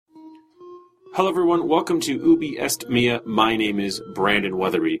Hello everyone, welcome to Ubi Est Mea. My name is Brandon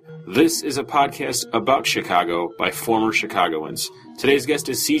Wetherbee. This is a podcast about Chicago by former Chicagoans. Today's guest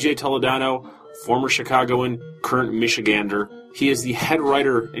is CJ Toledano, former Chicagoan, current Michigander. He is the head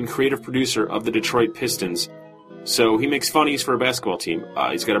writer and creative producer of the Detroit Pistons. So he makes funnies for a basketball team.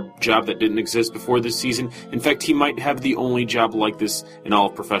 He's got a job that didn't exist before this season. In fact, he might have the only job like this in all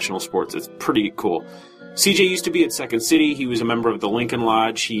of professional sports. It's pretty cool. CJ used to be at Second City. He was a member of the Lincoln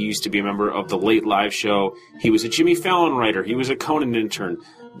Lodge. He used to be a member of the Late Live Show. He was a Jimmy Fallon writer. He was a Conan intern.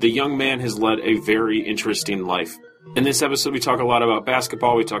 The young man has led a very interesting life. In this episode, we talk a lot about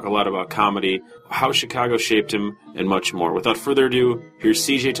basketball. We talk a lot about comedy, how Chicago shaped him, and much more. Without further ado, here's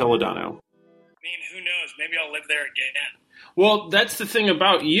CJ Toledano. I mean, who knows? Maybe I'll live there again. Well, that's the thing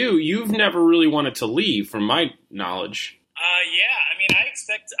about you. You've never really wanted to leave, from my knowledge. Yeah, I mean, I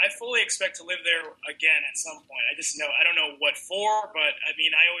fully expect to live there again at some point. I don't know what for, but I mean,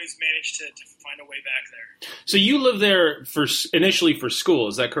 I always manage to find a way back there. So you lived there initially for school,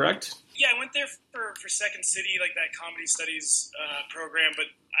 is that correct? Yeah, I went there for Second City, like that comedy studies program, but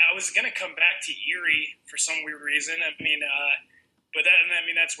I was going to come back to Erie for some weird reason. I mean,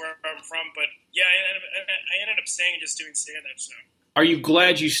 that's where I'm from, but yeah, I ended up staying and just doing stand-up, so. Are you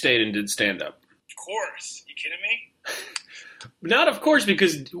glad you stayed and did stand-up? Of course. You kidding me? Not of course,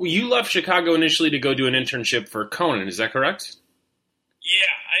 because you left Chicago initially to go do an internship for Conan, is that correct? Yeah,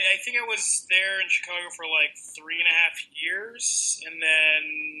 I think I was there in Chicago for like 3.5 years, and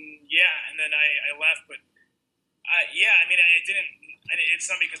then I left, but it's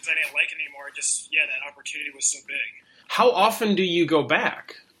not because I didn't like it anymore, that opportunity was so big. How often do you go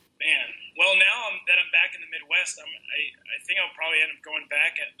back? Man, well, now that I'm back in the Midwest, I think I'll probably end up going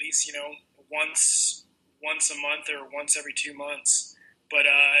back at least, once a month or once every 2 months. But,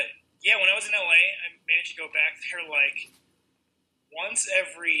 when I was in LA, I managed to go back there like once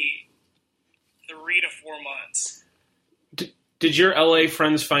every 3 to 4 months. Did your LA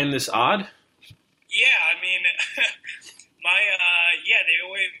friends find this odd? Yeah, I mean, my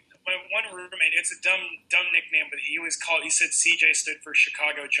one roommate, it's a dumb nickname, but he said CJ stood for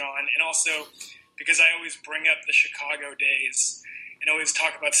Chicago John, and also because I always bring up the Chicago days and always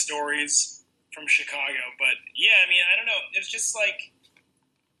talk about stories from Chicago. But yeah, I mean, I don't know. It was just like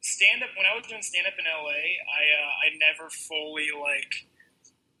stand-up. When I was doing stand-up in LA, I never fully I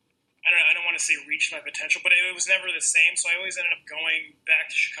don't want to say reached my potential, but it was never the same. So I always ended up going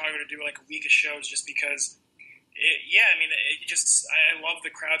back to Chicago to do like a week of shows just because I love the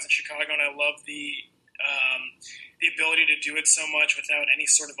crowds in Chicago, and I love the ability to do it so much without any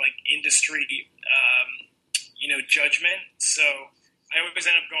sort of like industry, judgment. So I always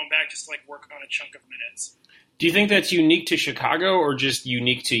end up going back just to like work on a chunk of minutes. Do you think that's unique to Chicago, or just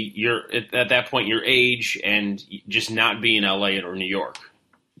unique to at that point, your age and just not being LA or New York?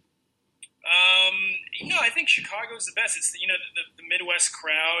 I think Chicago is the best. It's the Midwest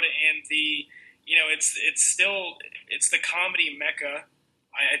crowd, and it's the comedy mecca.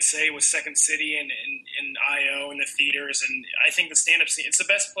 I'd say with Second City and IO and the theaters, and I think the stand-up scene, it's the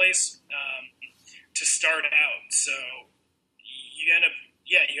best place to start out. So you end up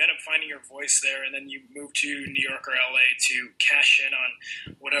finding your voice there, and then you move to New York or LA to cash in on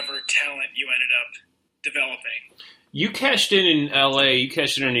whatever talent you ended up developing. You cashed in LA, you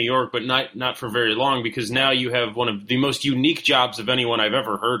cashed in New York, but not for very long, because now you have one of the most unique jobs of anyone I've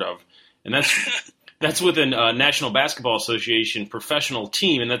ever heard of, and that's with a National Basketball Association professional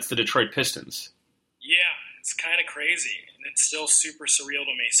team, and that's the Detroit Pistons. Yeah, it's kind of crazy, and it's still super surreal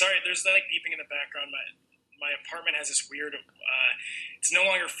to me. Sorry, there's like beeping in the background. My apartment has this weird, it's no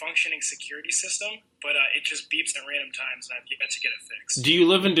longer functioning security system, but it just beeps at random times, and I've yet to get it fixed. Do you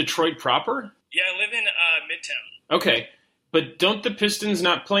live in Detroit proper? Yeah, I live in Midtown. Okay, but don't the Pistons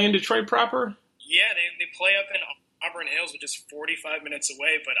not play in Detroit proper? Yeah, they play up in Auburn Hills, which is 45 minutes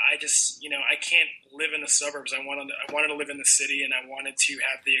away, but I just, I can't live in the suburbs. I wanted to live in the city, and I wanted to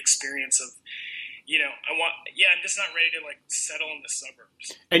have the experience of, I'm just not ready to like settle in the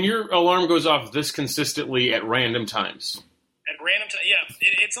suburbs. And your alarm goes off this consistently at random times? At random times, yeah.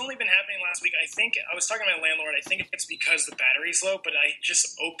 It's only been happening last week. I think I was talking to my landlord. I think it's because the battery's low, but I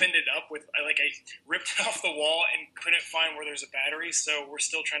just opened it up I ripped it off the wall and couldn't find where there's a battery. So we're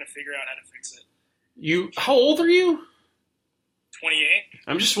still trying to figure out how to fix it. How old are you? 28.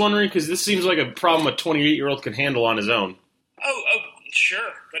 I'm just wondering, because this seems like a problem a 28-year-old can handle on his own. Oh,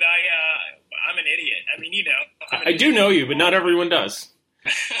 sure. But I'm an idiot. I mean, I do know you, but not everyone does.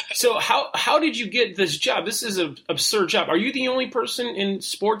 So how did you get this job? This is an absurd job. Are you the only person in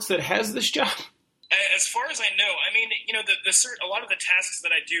sports that has this job? As far as I know, I mean, a lot of the tasks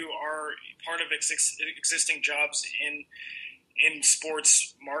that I do are part of existing jobs in in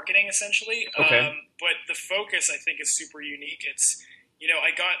sports marketing, essentially. Okay. But the focus, I think, is super unique. It's,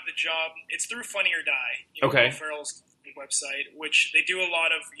 I got the job. It's through Funny or Die, Okay. Will Ferrell's website, which they do a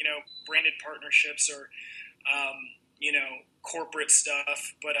lot of, branded partnerships or, corporate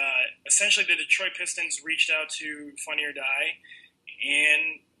stuff. But essentially, the Detroit Pistons reached out to Funny or Die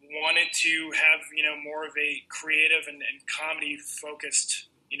and wanted to have, more of a creative and comedy-focused,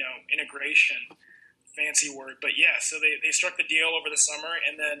 integration. Fancy word. But yeah, so they struck the deal over the summer,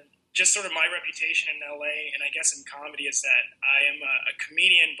 and then just sort of my reputation in LA, and I guess in comedy, is that I am a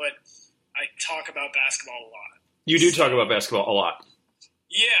comedian, but I talk about basketball a lot. You do talk about basketball a lot.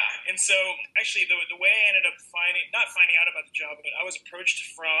 Yeah, and so actually the way I ended up not finding out about the job, but I was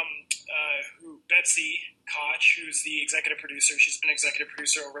approached from Betsy Koch, who's the executive producer. She's been executive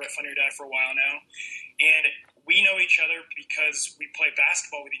producer over at Funny or Die for a while now, and we know each other because we play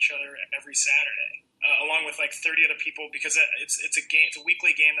basketball with each other every Saturday. Along with like 30 other people, because it's a game. It's a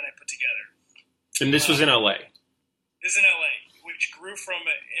weekly game that I put together. And this was in LA. This is in LA, which grew from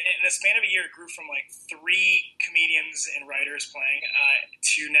in the span of a year, it grew from like 3 comedians and writers playing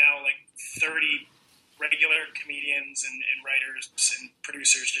to now like 30 regular comedians and writers and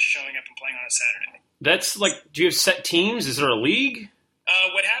producers just showing up and playing on a Saturday. That's like, do you have set teams? Is there a league?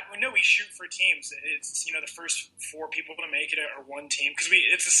 What happened? No, we shoot for teams. It's the first 4 people to make it are one team because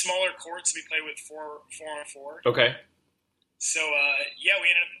it's a smaller court, so we play with 4 on 4. Okay. So we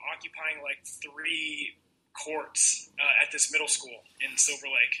ended up occupying like 3 courts at this middle school in Silver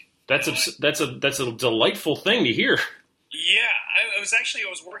Lake. That's a delightful thing to hear. Yeah, I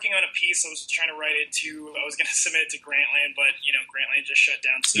was working on a piece. I was trying to write it I was going to submit it to Grantland, but Grantland just shut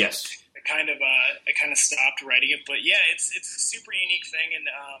down. So yes. I kind of stopped writing it. But yeah, it's a super unique thing, and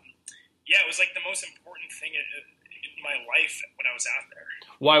it was like the most important thing in my life when I was out there.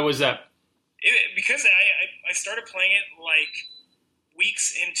 Why was that? Because I started playing it like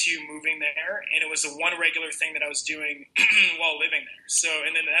weeks into moving there, and it was the one regular thing that I was doing while living there. So,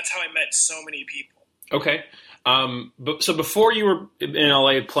 and then that's how I met so many people. Okay. So before you were in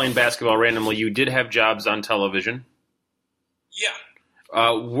LA playing basketball randomly, you did have jobs on television. Yeah.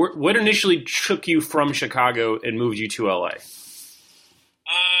 What initially took you from Chicago and moved you to LA?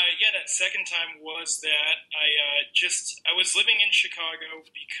 That second time was that I was living in Chicago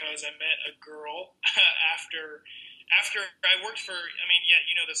because I met a girl after I worked for,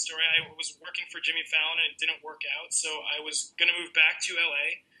 you know the story. I was working for Jimmy Fallon and it didn't work out, so I was going to move back to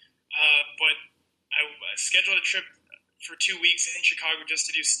LA, but I scheduled a trip for 2 weeks in Chicago just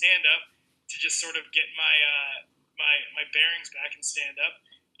to do stand-up, to just sort of get my bearings back in stand-up,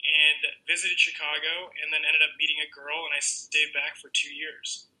 and visited Chicago, and then ended up meeting a girl, and I stayed back for 2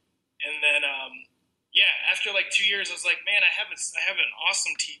 years. And then, after like 2 years, I was like, man, I have an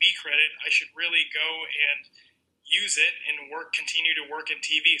awesome TV credit. I should really go and use it and continue to work in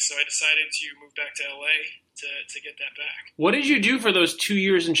TV. So I decided to move back to LA to get that back. What did you do for those 2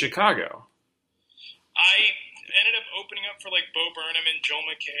 years in Chicago? I ended up opening up for like Bo Burnham and Joel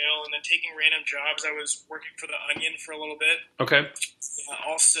McHale, and then taking random jobs. I was working for The Onion for a little bit. Okay.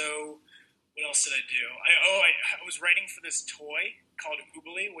 Also, what else did I do? I was writing for this toy called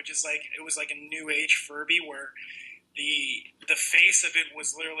Ubi, which is it was like a new age Furby where the face of it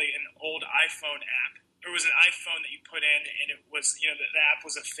was literally an old iPhone app. There was an iPhone that you put in, and it was, the app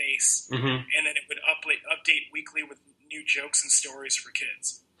was a face, mm-hmm. and then it would update weekly with new jokes and stories for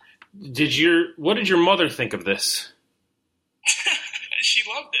kids. What did your mother think of this? She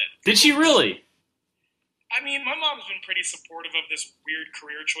loved it. Did she really? I mean, my mom's been pretty supportive of this weird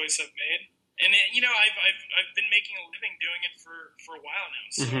career choice I've made. And, I've been making a living doing it for a while now.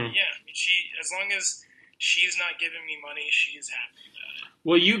 So, mm-hmm. yeah, as long as she's not giving me money, she's happy about it.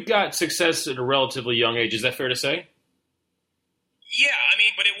 Well, you got success at a relatively young age. Is that fair to say? Yeah,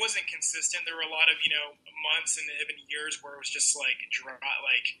 but it wasn't consistent. There were a lot of, months and even years where it was just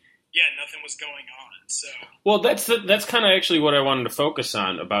nothing was going on. So, well, that's kind of actually what I wanted to focus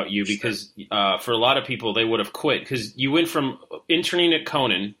on about you, because for a lot of people, they would have quit, because you went from interning at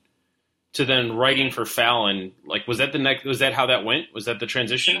Conan to then writing for Fallon. Was that how that went? Was that the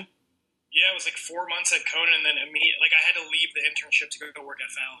transition? Yeah, it was 4 months at Conan, and then immediately, I had to leave the internship to go work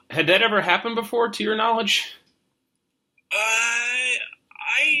at Fallon. Had that ever happened before, to your knowledge? I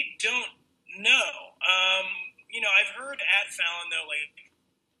don't know. I've heard at Fallon, though,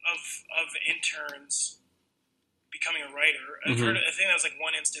 of interns becoming a writer. I've mm-hmm. heard, I think that was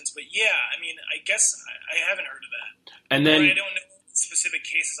one instance, but yeah, I guess I haven't heard of that. And then I don't know specific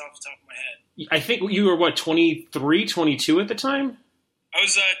cases off the top of my head. I think you were 23, 22 at the time? I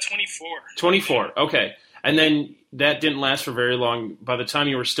was 24. 24, okay. And then that didn't last for very long. By the time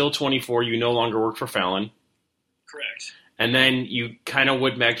you were still 24, you no longer worked for Fallon. Correct. And then you kind of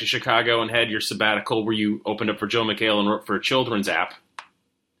went back to Chicago and had your sabbatical where you opened up for Joe McHale and wrote for a children's app.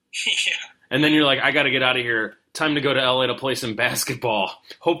 Yeah. And then you're like, I got to get out of here. Time to go to LA to play some basketball.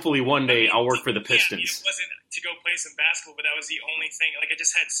 Hopefully one day I'll work for the Pistons. It wasn't to go play some basketball, but that was the only thing. Like, I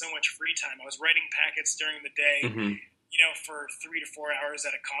just had so much free time. I was writing packets during the day, for 3 to 4 hours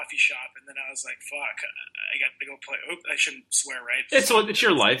at a coffee shop, and then I was like, fuck, I got to go play. Oh, I shouldn't swear, right? It's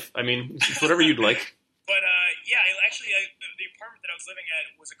your life. I mean, it's whatever you'd like. But, the apartment that I was living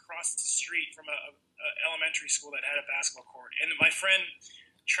at was across the street from a elementary school that had a basketball court. And my friend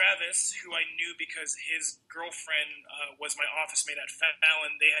Travis, who I knew because his girlfriend was my office mate at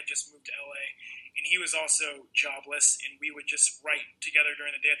Fallon, they had just moved to LA, and he was also jobless, and we would just write together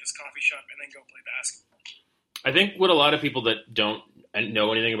during the day at this coffee shop and then go play basketball. I think what a lot of people that don't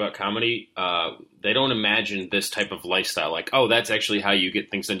know anything about comedy, they don't imagine this type of lifestyle. Like, oh, that's actually how you get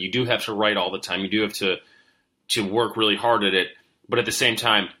things done. You do have to write all the time. You do have to work really hard at it. But at the same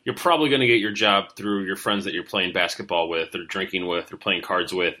time, you're probably going to get your job through your friends that you're playing basketball with or drinking with or playing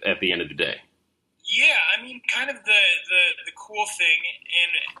cards with at the end of the day. Yeah, I mean, kind of the cool thing,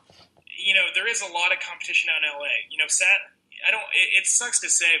 and, there is a lot of competition out in LA. It sucks to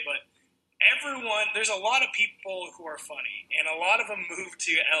say, but there's a lot of people who are funny, and a lot of them move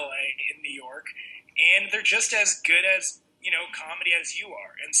to LA in New York, and they're just as good as, comedy as you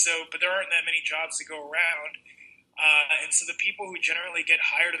are. And so, but there aren't that many jobs to go around. And so the people who generally get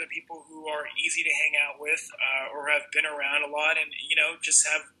hired are the people who are easy to hang out with or have been around a lot and, just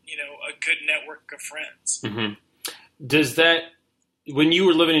have, a good network of friends. Mm-hmm. Does that, when you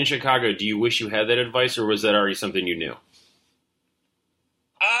were living in Chicago, do you wish you had that advice or was that already something you knew?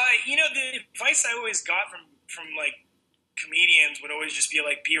 The advice I always got from like comedians would always just be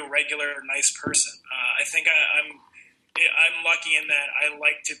like, be a regular, nice person. I think I'm lucky in that I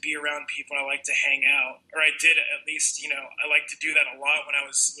like to be around people. I like to hang out, or I did at least. I like to do that a lot when I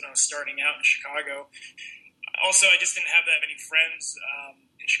was starting out in Chicago. Also, I just didn't have that many friends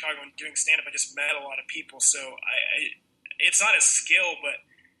in Chicago when doing stand-up. I just met a lot of people, so it's not a skill, but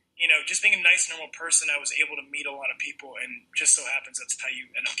just being a nice, normal person, I was able to meet a lot of people, and just so happens that's how you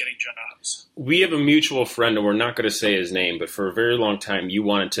end up getting jobs. We have a mutual friend, and we're not going to say his name, but for a very long time, you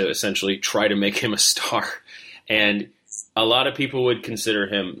wanted to essentially try to make him a star, and a lot of people would consider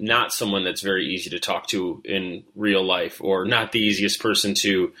him not someone that's very easy to talk to in real life, or not the easiest person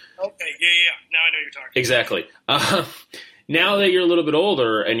to... Okay, yeah. Now I know you're talking. Exactly. Now that you're a little bit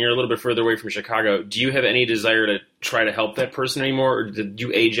older and you're a little bit further away from Chicago, do you have any desire to try to help that person anymore, or did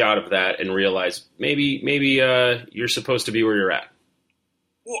you age out of that and realize maybe you're supposed to be where you're at?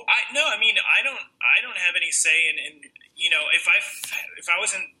 Well, I don't have any say in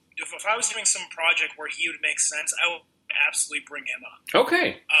if I was doing some project where he would make sense, I would absolutely bring him up.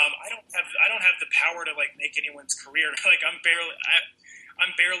 Okay. I don't have the power to like make anyone's career. Like I'm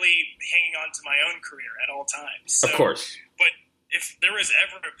barely hanging on to my own career at all times. So, of course. But if there was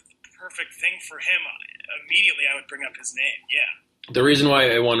ever a perfect thing for him, immediately I would bring up his name. Yeah. The reason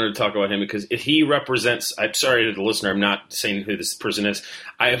why I wanted to talk about him because if he represents, I'm sorry to the listener, I'm not saying who this person is.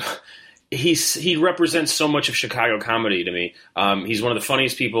 He represents so much of Chicago comedy to me. He's one of the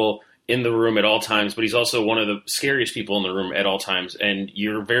funniest people in the room at all times, but he's also one of the scariest people in the room at all times, and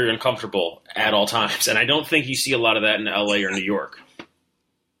you're very uncomfortable at all times. And I don't think you see a lot of that in LA or New York.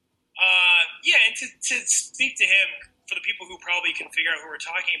 Yeah, and to speak to him, for the people who probably can figure out who we're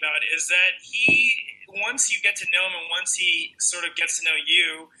talking about, is that once you get to know him and once he sort of gets to know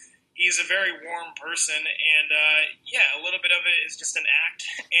you, he's a very warm person, and a little bit of it is just an act.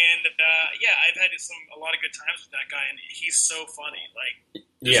 And I've had a lot of good times with that guy, and he's so funny. Like,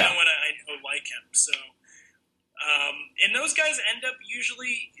 there's no one I know like him. So, and those guys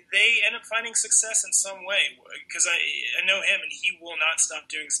they end up finding success in some way because I know him, and he will not stop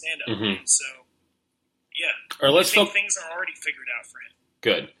doing stand-up. Mm-hmm. So, yeah, I think things are already figured out for him.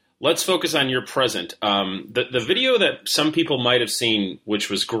 Good. Let's focus on your present. The video that some people might have seen, which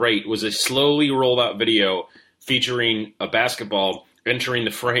was great, was a slowly rolled out video featuring a basketball entering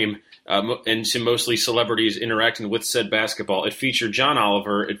the frame and some mostly celebrities interacting with said basketball. It featured John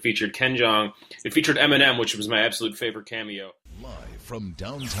Oliver. It featured Ken Jeong. It featured Eminem, which was my absolute favorite cameo. Live from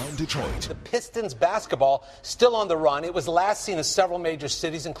downtown Detroit. The Pistons basketball still on the run. It was last seen in several major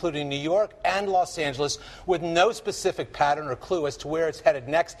cities, including New York and Los Angeles, with no specific pattern or clue as to where it's headed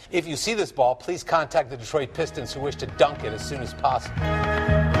next. If you see this ball, please contact the Detroit Pistons, who wish to dunk it as soon as possible.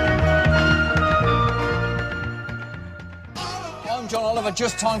 I'm John Oliver.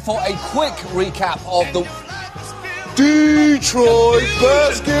 Just time for a quick recap of the Detroit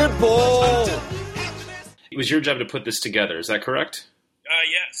basketball. It was your job to put this together. Is that correct?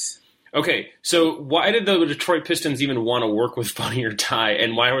 Yes. Okay, so why did the Detroit Pistons even want to work with Funny or Die,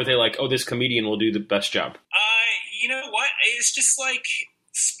 and why were they like, oh, this comedian will do the best job? You know what? It's just like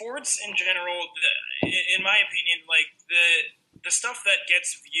sports in general, in my opinion, like the stuff that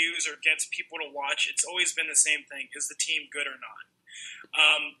gets views or gets people to watch, it's always been the same thing. Is the team good or not?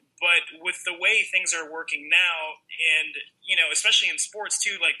 But with the way things are working now, and, you know, especially in sports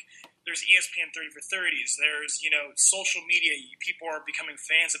too, like there's ESPN 30 for 30s, there's, you know, social media. People are becoming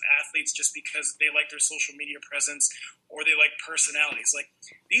fans of athletes just because they like their social media presence or they like personalities. Like,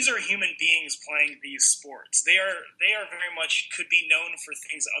 these are human beings playing these sports. They are very much could be known for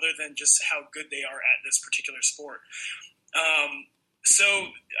things other than just how good they are at this particular sport. So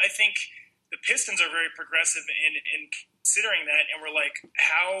I think the Pistons are very progressive in considering that, and we're like,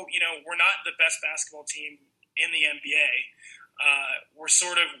 how, you know, we're not the best basketball team in the NBA.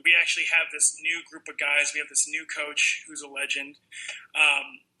 We actually have this new group of guys. We have this new coach who's a legend,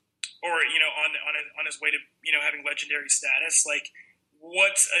 or, you know, on his way to, you know, having legendary status. Like,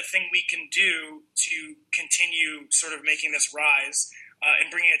 what's a thing we can do to continue sort of making this rise and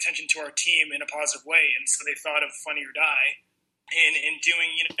bringing attention to our team in a positive way? And so they thought of Funny or Die, and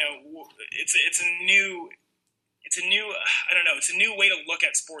doing, you know, it's a new I don't know, it's a new way to look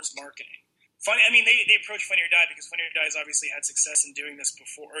at sports marketing. Funny, I mean, they approach Funny or Die because Funny or Die has obviously had success in doing this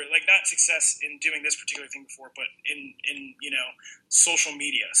before, or like not success in doing this particular thing before, but in you know, social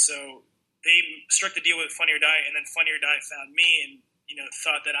media. So they struck the deal with Funny or Die, and then Funny or Die found me and, you know,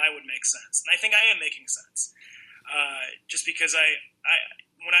 thought that I would make sense, and I think I am making sense. Just because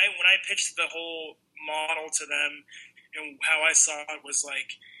when I pitched the whole model to them, and how I saw it was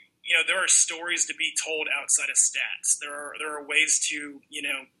like, you know, there are stories to be told outside of stats. There are ways to, you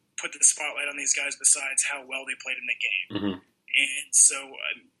know, put the spotlight on these guys besides how well they played in the game. Mm-hmm. And so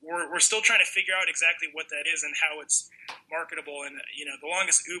we're still trying to figure out exactly what that is and how it's marketable. And, you know, the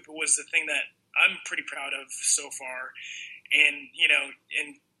longest oop was the thing that I'm pretty proud of so far. And, you know,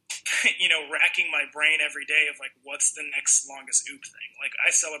 racking my brain every day of like, what's the next longest oop thing? Like, I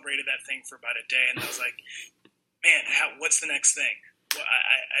celebrated that thing for about a day, and I was like, man, what's the next thing? Well,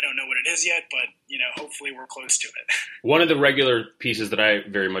 I don't know what it is yet, but, you know, hopefully we're close to it. One of the regular pieces that I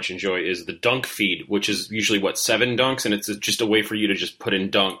very much enjoy is the dunk feed, which is usually, 7 dunks, and it's just a way for you to just put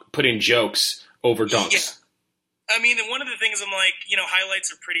in jokes over dunks. Yeah. I mean, one of the things I'm like, you know, highlights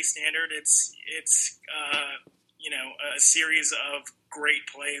are pretty standard. It's you know, a series of great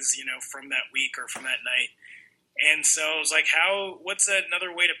plays, you know, from that week or from that night. And so I was like, what's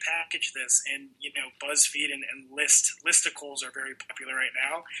another way to package this? And, you know, BuzzFeed and listicles are very popular right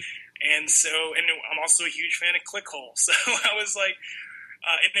now. And so, and I'm also a huge fan of Clickhole. So I was like,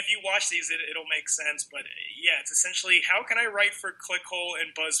 and if you watch these, it'll make sense. But yeah, it's essentially, how can I write for Clickhole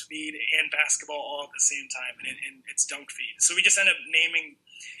and BuzzFeed and basketball all at the same time? And it's dunk feed. So we just end up naming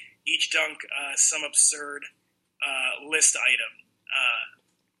each dunk some absurd list item.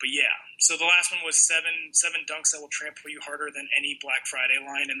 But yeah, so the last one was seven dunks that will trample you harder than any Black Friday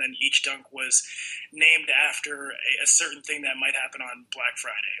line, and then each dunk was named after a certain thing that might happen on Black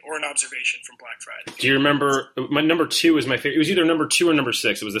Friday or an observation from Black Friday. Do you remember? My number 2 is my favorite. It was either number 2 or number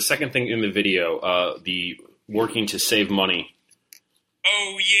 6. It was the second thing in the video, the working to save money.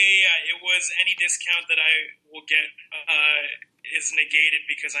 Oh, yeah. It was any discount that I will get is negated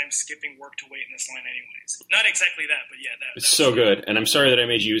because I'm skipping work to wait in this line anyways. Not exactly that, but yeah. It's so good. And I'm sorry that I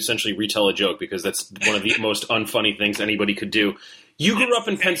made you essentially retell a joke because that's one of the most unfunny things anybody could do. You grew up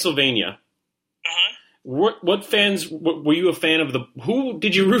in Pennsylvania. Uh-huh. What fans, were you a fan of who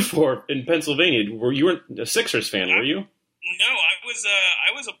did you root for in Pennsylvania? You weren't a Sixers fan, were you? No, I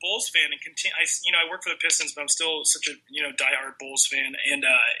was a Bulls fan, and I work for the Pistons, but I'm still such a diehard Bulls fan, and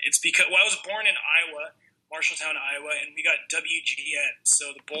it's because I was born in Iowa, Marshalltown, Iowa, and we got WGN,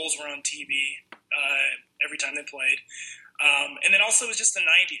 so the Bulls were on TV every time they played, and then also it was just the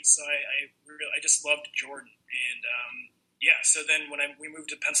 '90s, so I just loved Jordan, and so then when we moved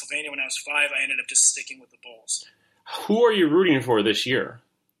to Pennsylvania when I was 5, I ended up just sticking with the Bulls. Who are you rooting for this year?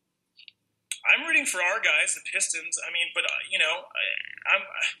 I'm rooting for our guys, the Pistons. I mean, but I'm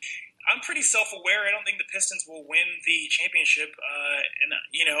pretty self-aware. I don't think the Pistons will win the championship, and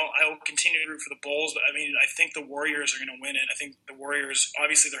I will continue to root for the Bulls. But I mean, I think the Warriors are going to win it. I think the Warriors,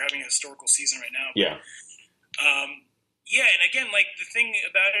 obviously, they're having a historical season right now. Yeah. And again, like the thing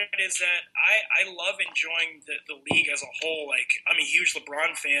about it is that I love enjoying the league as a whole. Like, I'm a huge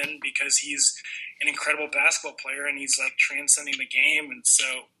LeBron fan because he's an incredible basketball player and he's like transcending the game, and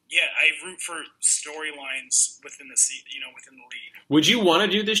so. Yeah, I root for storylines within the league. Would you want to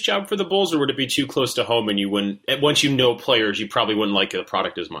do this job for the Bulls, or would it be too close to home and you wouldn't? Once you know players, you probably wouldn't like the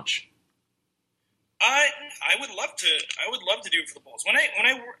product as much. I I would love to do it for the Bulls. When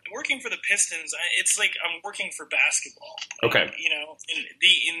I working for the Pistons, it's like I'm working for basketball. Okay.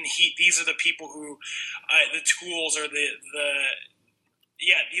 These are the people who, the tools are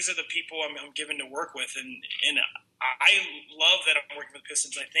these are the people I'm given to work with, and I love that I'm working with the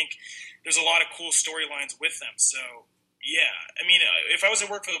Pistons. I think there's a lot of cool storylines with them. So yeah, I mean, if I was to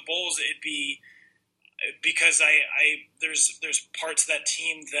work for the Bulls, it'd be because there's parts of that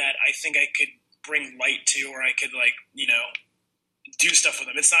team that I think I could bring light to, or I could do stuff with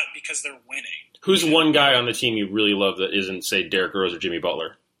them. It's not because they're winning. Who's one guy on the team you really love that isn't, say, Derrick Rose or Jimmy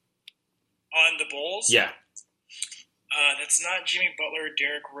Butler? On the Bulls? Yeah. That's not Jimmy Butler or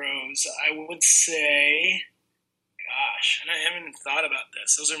Derrick Rose. I would say, gosh, I haven't even thought about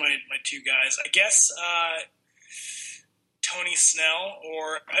this. Those are my two guys. I guess Tony Snell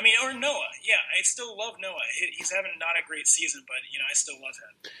or Noah. Yeah, I still love Noah. He's having not a great season, but I still love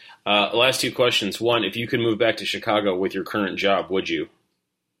him. Last two questions. One, if you could move back to Chicago with your current job, would you?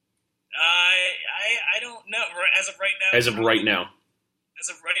 I don't know. As of right now.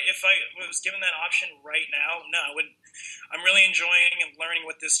 If I was given that option right now, no, I wouldn't. I'm really enjoying and learning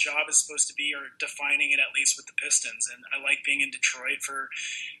what this job is supposed to be, or defining it at least with the Pistons. And I like being in Detroit for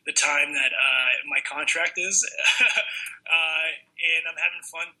the time that my contract is. And I'm having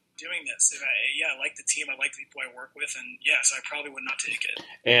fun doing this. I like the team. I like the people I work with. And yes, I probably would not take it.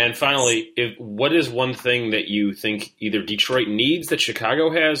 And finally, what is one thing that you think either Detroit needs that Chicago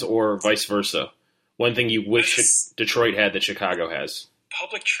has, or vice versa? One thing you wish Detroit had that Chicago has?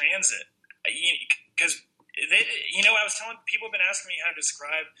 Public transit. Because I was telling people have been asking me how to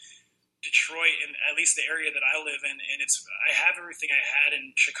describe Detroit, and at least the area that I live in, and I have everything I had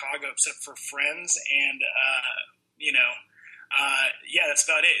in Chicago except for friends, and that's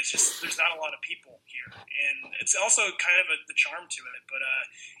about it. It's just there's not a lot of people here, and it's also kind of the charm to it. But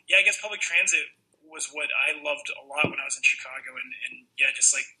I guess public transit was what I loved a lot when I was in Chicago, and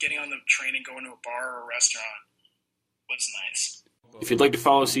just like getting on the train and going to a bar or a restaurant was nice. If you'd like to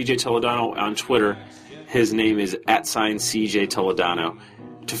follow CJ Toledano on Twitter, his name is @CJ Toledano.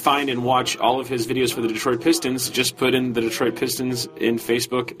 To find and watch all of his videos for the Detroit Pistons, just put in the Detroit Pistons in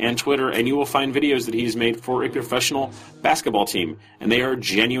Facebook and Twitter, and you will find videos that he's made for a professional basketball team. And they are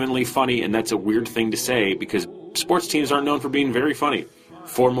genuinely funny, and that's a weird thing to say because sports teams aren't known for being very funny.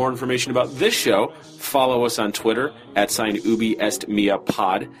 For more information about this show, follow us on Twitter @Ubi Est Mea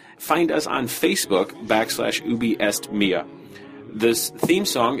Pod. Find us on Facebook /Ubi Est Mea. This theme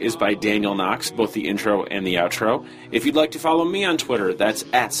song is by Daniel Knox, both the intro and the outro. If you'd like to follow me on Twitter, that's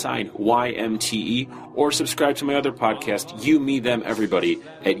 @YMTE, or subscribe to my other podcast, You, Me, Them, Everybody,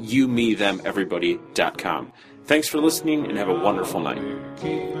 at youmethemeverybody.com. Thanks for listening, and have a wonderful night.